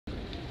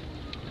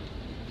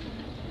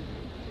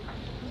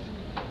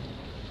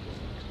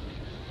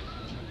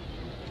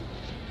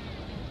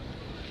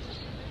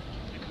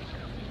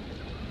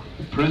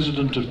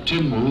President of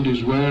Tynwald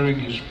is wearing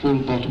his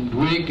full-bottomed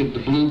wig and the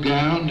blue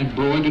gown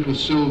embroidered with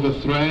silver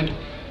thread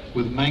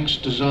with Manx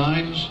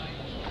designs.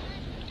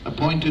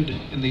 Appointed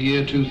in the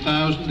year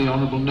 2000, the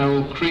Honourable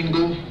Noel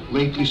Kringle,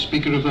 lately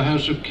Speaker of the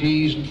House of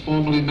Keys and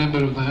formerly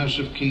Member of the House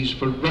of Keys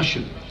for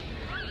Russia.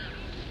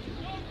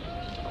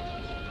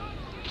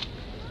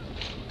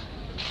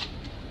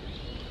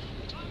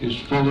 Is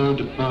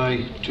followed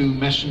by two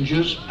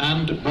messengers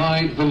and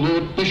by the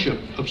Lord Bishop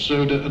of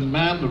Soda and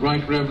Man, the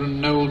Right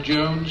Reverend Noel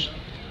Jones,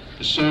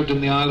 has served in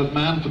the Isle of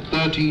Man for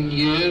 13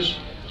 years,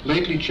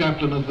 lately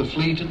Chaplain of the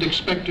Fleet and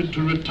expected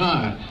to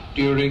retire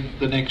during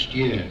the next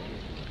year.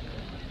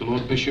 The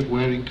Lord Bishop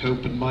wearing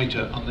cope and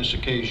mitre on this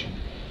occasion.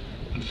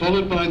 And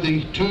followed by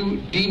the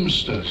two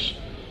Deemsters.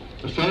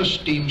 The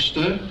first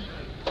Deemster,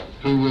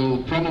 who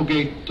will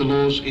promulgate the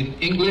laws in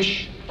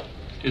English,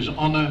 His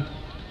Honour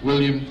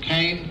William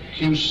Kane,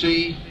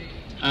 QC,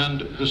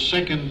 and the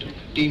second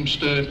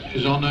Deemster,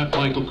 His Honour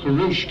Michael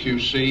Carouche,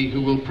 QC,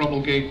 who will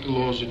promulgate the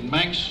laws in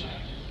Manx.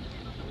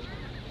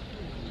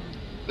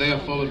 They are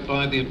followed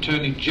by the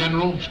Attorney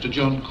General, Mr.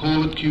 John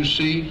Corlett,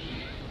 QC,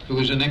 who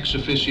is an ex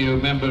officio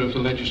member of the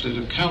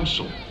Legislative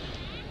Council.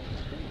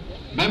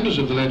 Members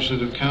of the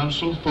Legislative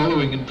Council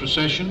following in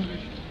procession,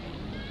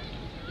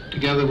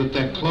 together with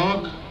their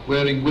clerk,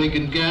 wearing wig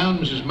and gown,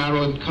 Mrs.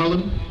 Marilyn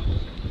Cullen.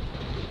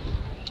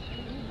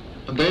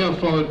 And they are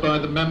followed by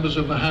the members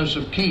of the House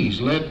of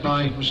Keys, led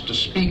by Mr.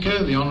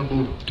 Speaker, the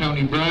Honourable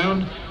Tony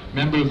Brown,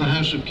 member of the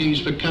House of Keys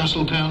for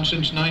Castletown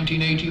since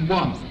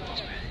 1981,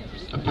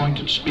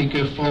 appointed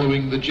Speaker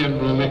following the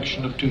general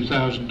election of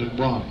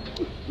 2001.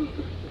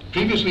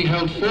 Previously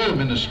held 4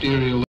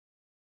 ministerial